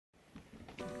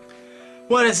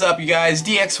What is up, you guys?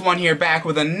 DX1 here, back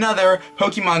with another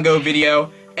Pokemon Go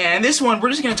video. And this one, we're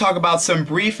just going to talk about some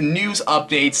brief news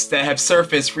updates that have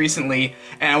surfaced recently,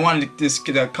 and I wanted to just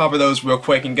cover those real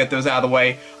quick and get those out of the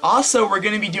way. Also, we're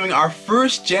going to be doing our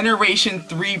first Generation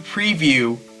 3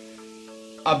 preview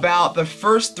about the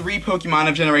first 3 Pokemon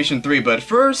of Generation 3. But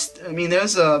first, I mean,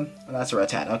 there's a... Oh, that's a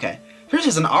Rattata, okay. First,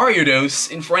 there's an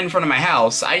Ariados right in front of my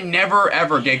house. I never,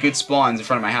 ever get good spawns in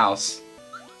front of my house.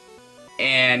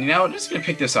 And, you know, I'm just going to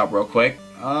pick this up real quick.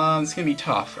 It's going to be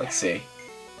tough. Let's see.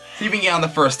 See if we can get on the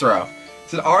first throw.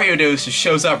 So the Ariados just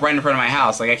shows up right in front of my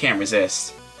house. Like, I can't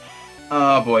resist.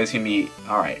 Oh, boy, it's going to be...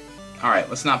 Alright. Alright,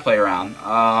 let's not play around.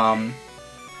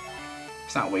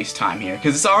 Let's not waste time here.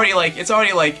 Because it's already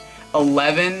like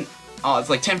 11... Oh, it's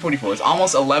like 10:44. It's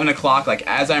almost 11 o'clock. Like,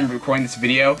 as I'm recording this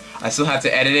video, I still have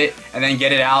to edit it and then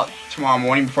get it out tomorrow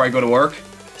morning before I go to work.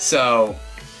 So,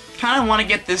 kind of want to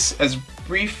get this as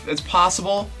brief as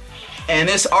possible. And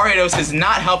this Ariados is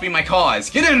not helping my cause.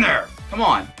 Get in there! Come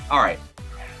on. Alright.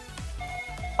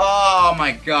 Oh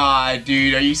my god,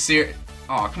 dude. Are you serious?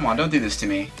 Oh, come on. Don't do this to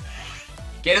me.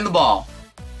 Get in the ball.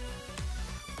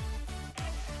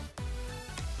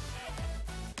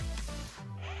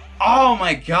 Oh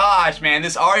my gosh, man.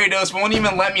 This Ariados won't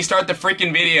even let me start the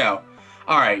freaking video.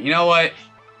 Alright, you know what?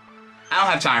 I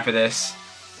don't have time for this.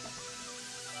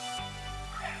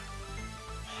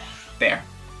 There.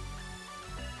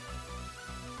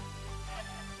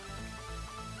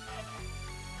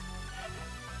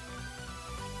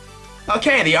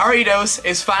 Okay, the Ariados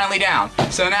is finally down.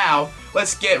 So now,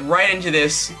 let's get right into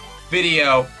this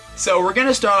video. So we're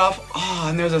gonna start off, oh,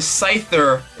 and there's a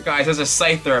Scyther. Guys, there's a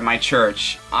Scyther at my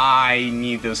church. I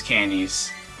need those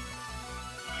candies.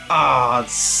 Ah,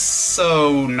 it's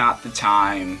so not the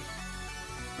time.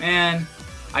 Man,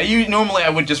 normally I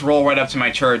would just roll right up to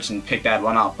my church and pick that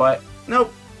one up, but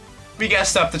nope. We got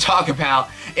stuff to talk about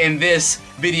in this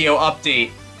video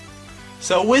update.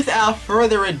 So without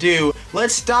further ado,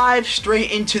 let's dive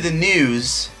straight into the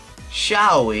news,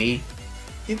 shall we?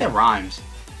 I think that rhymes.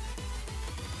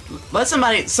 Let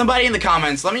somebody in the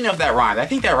comments, let me know if that rhymed. I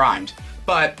think that rhymed.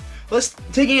 But let's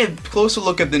taking a closer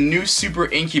look at the new Super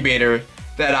Incubator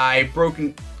that I broke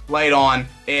light on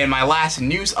in my last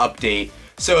news update.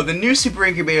 So the new Super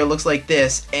Incubator looks like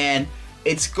this, and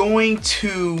it's going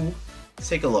to... Let's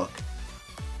take a look.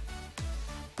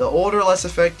 The older, less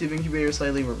effective incubator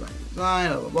slightly revised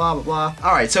design, blah, blah, blah, blah.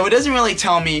 Alright, so it doesn't really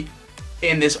tell me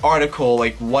in this article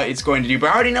like what it's going to do, but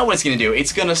I already know what it's going to do.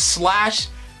 It's going to slash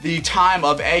the time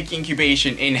of egg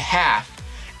incubation in half.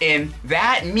 And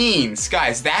that means,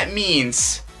 guys, that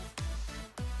means,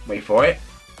 wait for it,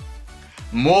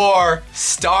 more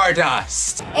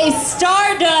Stardust. A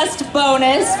Stardust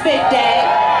bonus, big day.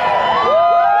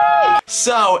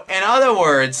 So, in other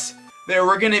words,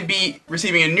 we're going to be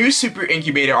receiving a new Super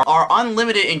Incubator. Our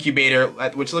unlimited incubator,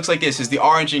 which looks like this, is the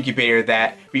orange incubator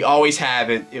that we always have.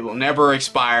 It will never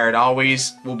expire. It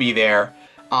always will be there.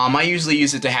 I usually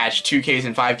use it to hatch 2Ks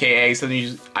and 5K eggs, so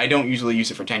I don't usually use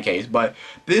it for 10Ks. But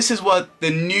this is what the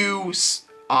new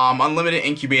unlimited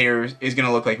incubator is going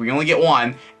to look like. We only get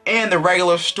one, and the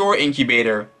regular store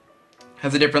incubator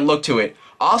has a different look to it.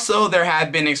 Also, there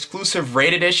have been exclusive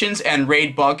raid editions and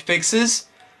raid bug fixes.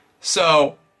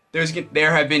 So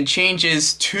there have been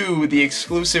changes to the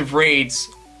exclusive raids.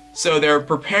 So they're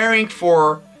preparing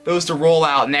for those to roll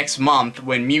out next month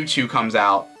when Mewtwo comes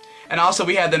out. And also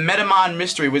we have the Metamon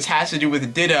Mystery, which has to do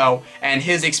with Ditto and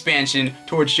his expansion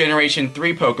towards Generation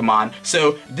 3 Pokemon.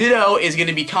 So Ditto is going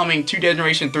to be coming to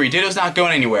Generation 3. Ditto's not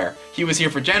going anywhere. He was here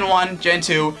for Gen 1, Gen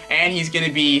 2, and he's going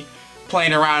to be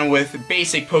playing around with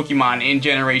basic Pokemon in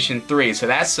Generation 3. So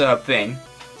that's a thing.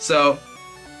 So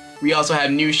we also have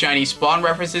new shiny spawn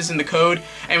references in the code,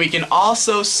 and we can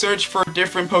also search for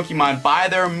different Pokemon by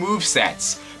their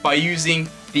movesets by using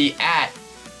the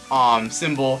 @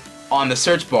 symbol on the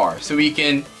search bar. So we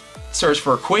can search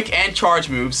for quick and charge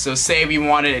moves. So say we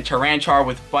wanted a Tyranitar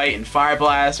with Bite and Fire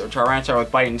Blast, or Tyranitar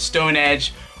with Bite and Stone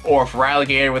Edge, or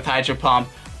Feraligatr with Hydro Pump,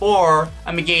 or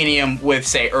a Meganium with,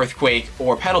 say, Earthquake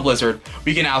or Petal Blizzard.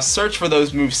 We can now search for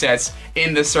those movesets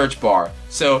in the search bar.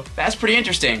 So that's pretty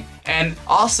interesting. And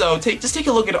also, just take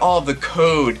a look at all of the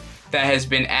code that has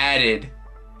been added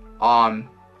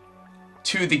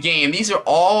to the game. These are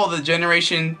all the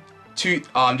Generation 3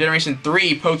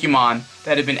 Pokemon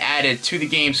that have been added to the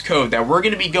game's code that we're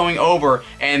going to be going over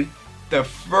in the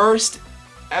first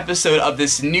episode of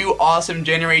this new awesome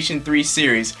Generation 3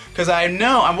 series. Because I'm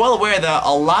well aware that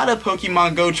a lot of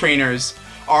Pokemon Go trainers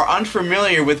are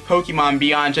unfamiliar with Pokemon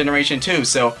beyond Generation 2.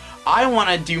 So I want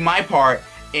to do my part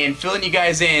in filling you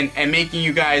guys in and making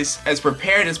you guys as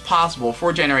prepared as possible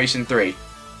for Generation 3.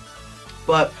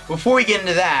 But before we get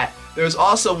into that, there's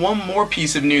also one more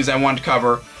piece of news I want to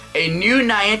cover. A new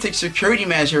Niantic security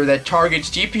measure that targets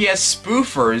GPS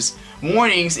spoofers,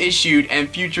 warnings issued, and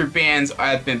future bans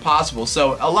have been possible.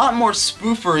 So a lot more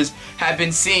spoofers have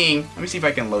been seeing... Let me see if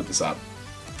I can load this up.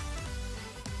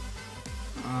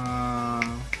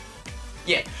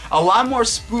 Yeah, a lot more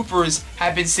spoofers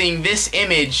have been seeing this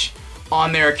image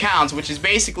on their accounts, which is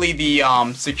basically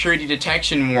the security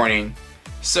detection warning.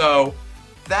 So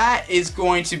that is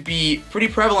going to be pretty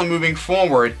prevalent moving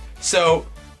forward. So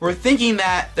we're thinking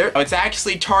that it's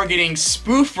actually targeting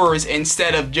spoofers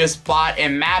instead of just bot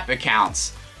and map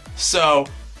accounts. So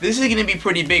this is going to be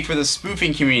pretty big for the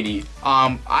spoofing community.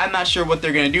 I'm not sure what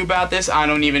they're going to do about this. I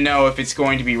don't even know if it's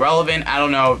going to be relevant. I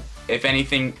don't know if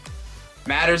anything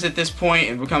matters at this point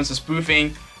when it comes to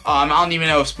spoofing. I don't even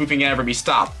know if spoofing can ever be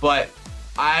stopped. But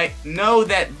I know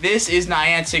that this is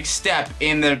Niantic's step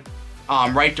in the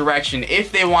right direction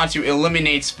if they want to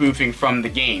eliminate spoofing from the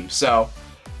game. So,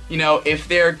 you know, if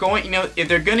they're going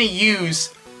to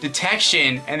use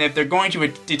detection, and if they're going to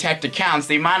detect accounts,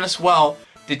 they might as well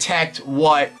detect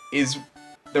what is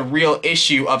the real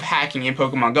issue of hacking in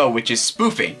Pokemon Go, which is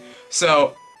spoofing.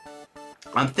 So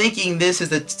I'm thinking this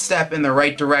is a step in the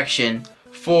right direction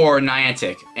for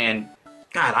Niantic. And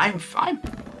God,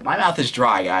 my mouth is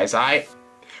dry, guys.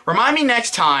 Remind me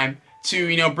next time to,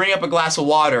 you know, bring up a glass of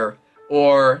water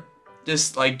or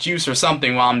just like juice or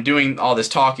something while I'm doing all this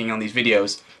talking on these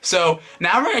videos. So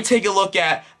now we're going to take a look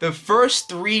at the first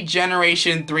 3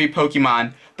 Generation 3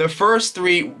 Pokemon. The first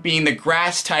 3 being the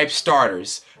grass type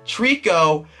starters.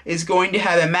 Trico is going to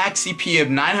have a max CP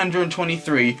of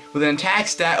 923 with an attack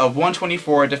stat of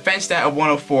 124, a defense stat of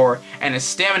 104, and a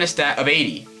stamina stat of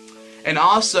 80. And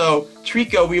also,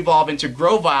 Trico will evolve into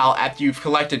Grovyle after you've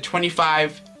collected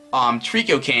 25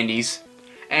 Trico candies.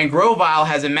 And Grovyle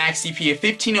has a max CP of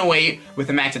 1508 with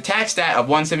a max attack stat of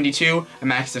 172, a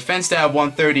max defense stat of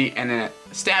 130, and a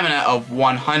stamina of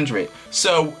 100.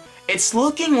 So it's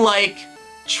looking like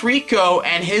Trico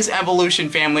and his evolution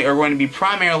family are going to be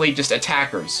primarily just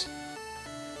attackers.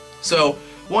 So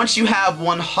once you have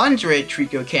 100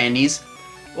 Trico candies,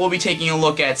 we'll be taking a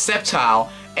look at Sceptile.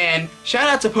 And shout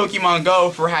out to Pokemon Go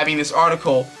for having this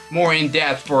article more in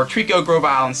depth for Trico,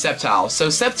 Grovyle, and Sceptile. So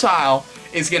Sceptile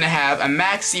is going to have a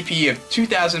max CP of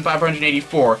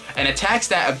 2,584, an attack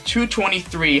stat of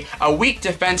 223, a weak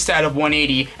defense stat of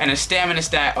 180, and a stamina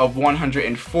stat of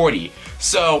 140.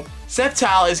 So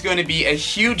Sceptile is going to be a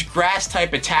huge grass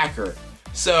type attacker.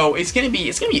 So it's gonna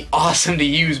be awesome to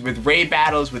use with raid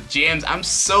battles, with gyms. I'm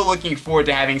so looking forward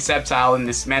to having Sceptile in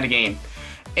this metagame.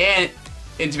 And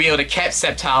to be able to catch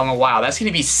Sceptile in the wild. That's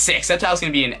going to be sick. Sceptile is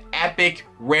going to be an epic,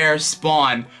 rare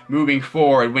spawn moving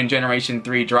forward when Generation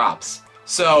 3 drops.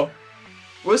 So,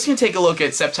 we're just going to take a look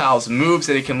at Sceptile's moves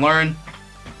that it can learn.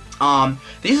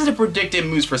 These are the predicted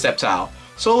moves for Sceptile.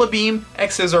 Solar Beam,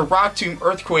 X-Scissor, Rock Tomb,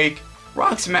 Earthquake,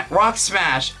 Rock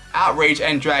Smash, Outrage,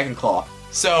 and Dragon Claw.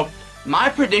 So, my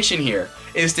prediction here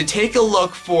is to take a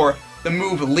look for the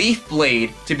move Leaf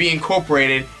Blade to be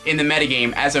incorporated in the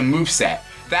metagame as a moveset.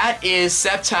 That is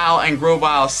Sceptile and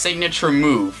Grovyle's signature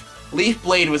move. Leaf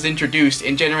Blade was introduced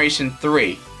in Generation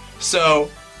 3.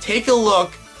 So, take a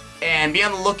look and be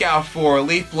on the lookout for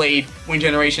Leaf Blade when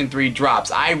Generation 3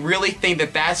 drops. I really think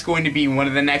that that's going to be one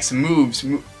of the next moves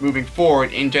moving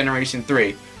forward in Generation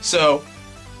 3. So,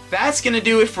 that's going to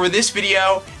do it for this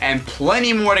video, and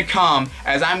plenty more to come,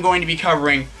 as I'm going to be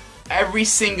covering every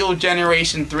single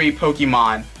Generation 3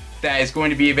 Pokemon that is going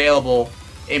to be available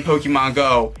in Pokemon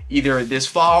Go either this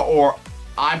fall or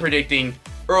I'm predicting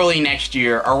early next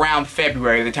year, around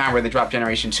February, the time where they drop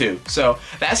Generation 2. So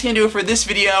that's going to do it for this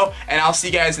video, and I'll see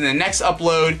you guys in the next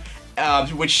upload,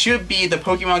 which should be the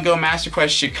Pokemon Go Master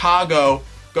Quest Chicago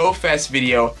Go Fest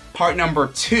video, part number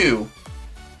 2.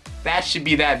 That should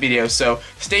be that video, so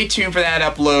stay tuned for that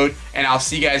upload, and I'll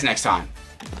see you guys next time.